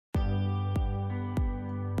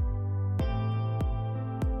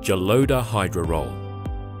Joloda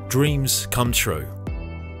Hydraroll. Dreams come true.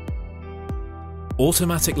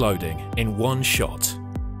 Automatic loading in one shot.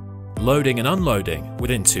 Loading and unloading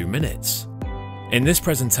within 2 minutes. In this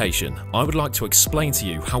presentation, I would like to explain to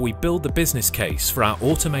you how we build the business case for our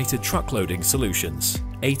automated truck loading solutions,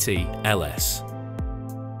 ATLS.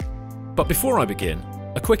 But before I begin,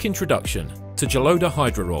 a quick introduction to Joloda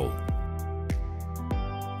Hydraroll.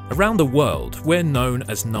 Around the world, we're known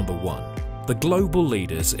as number one, the global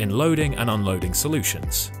leaders in loading and unloading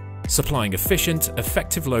solutions, supplying efficient,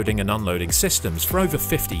 effective loading and unloading systems for over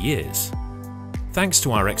 50 years. Thanks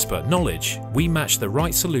to our expert knowledge, we match the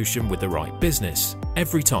right solution with the right business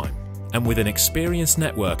every time. And with an experienced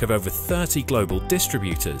network of over 30 global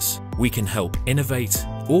distributors, we can help innovate,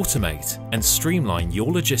 automate, and streamline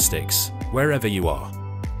your logistics wherever you are.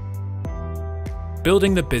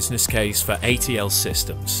 Building the business case for ATLS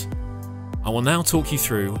systems. I will now talk you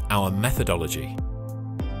through our methodology.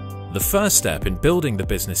 The first step in building the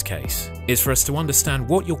business case is for us to understand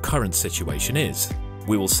what your current situation is.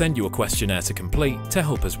 We will send you a questionnaire to complete to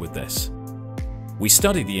help us with this. We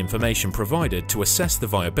study the information provided to assess the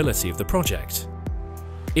viability of the project.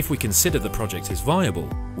 If we consider the project is viable,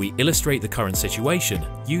 we illustrate the current situation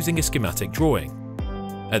using a schematic drawing.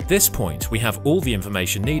 At this point, we have all the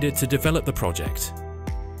information needed to develop the project.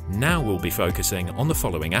 Now we'll be focusing on the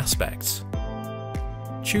following aspects.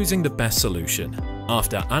 Choosing the best solution.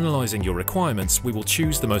 After analysing your requirements, we will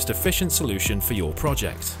choose the most efficient solution for your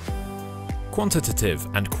project. Quantitative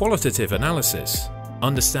and qualitative analysis.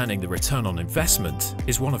 Understanding the return on investment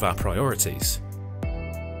is one of our priorities.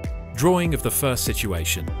 Drawing of the first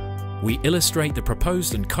situation. We illustrate the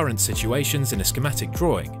proposed and current situations in a schematic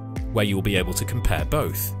drawing, where you will be able to compare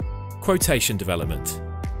both. Quotation development.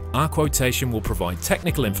 Our quotation will provide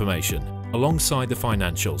technical information alongside the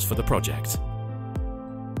financials for the project.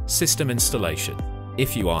 System installation.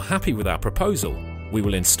 If you are happy with our proposal, we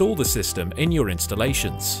will install the system in your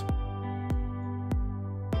installations.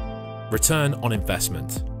 Return on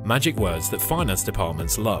investment. Magic words that finance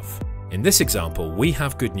departments love. In this example, we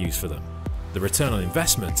have good news for them. The return on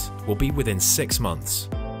investment will be within 6 months.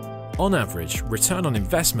 On average, return on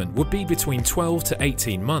investment would be between 12 to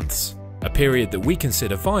 18 months, a period that we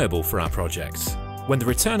consider viable for our projects. When the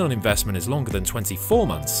return on investment is longer than 24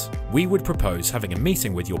 months, we would propose having a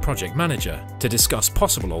meeting with your project manager to discuss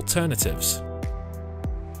possible alternatives.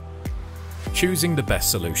 Choosing the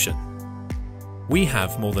best solution. We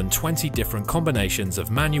have more than 20 different combinations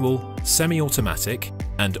of manual, semi-automatic,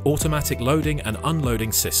 and automatic loading and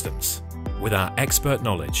unloading systems. With our expert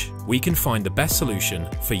knowledge, we can find the best solution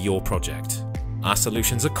for your project. Our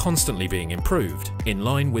solutions are constantly being improved in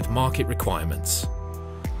line with market requirements.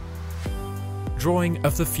 Drawing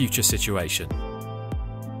of the future situation.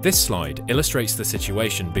 This slide illustrates the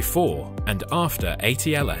situation before and after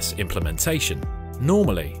ATLS implementation.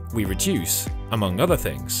 Normally, we reduce, among other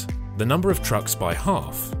things, the number of trucks by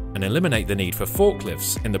half and eliminate the need for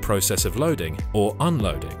forklifts in the process of loading or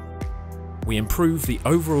unloading. We improve the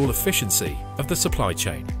overall efficiency of the supply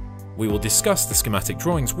chain. We will discuss the schematic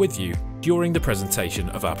drawings with you during the presentation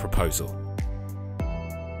of our proposal.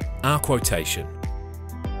 Our quotation.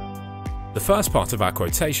 The first part of our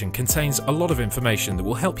quotation contains a lot of information that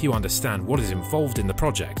will help you understand what is involved in the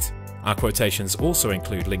project. Our quotations also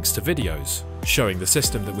include links to videos showing the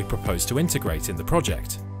system that we propose to integrate in the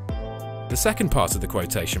project. The second part of the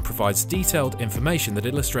quotation provides detailed information that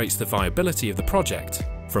illustrates the viability of the project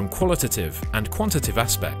from qualitative and quantitative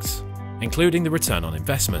aspects, including the return on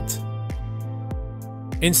investment.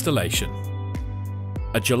 Installation.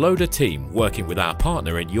 A Joloda team working with our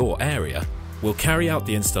partner in your area will carry out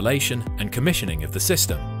the installation and commissioning of the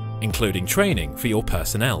system, including training for your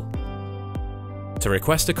personnel. To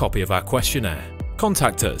request a copy of our questionnaire,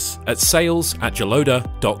 contact us at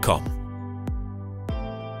sales@joloda.com.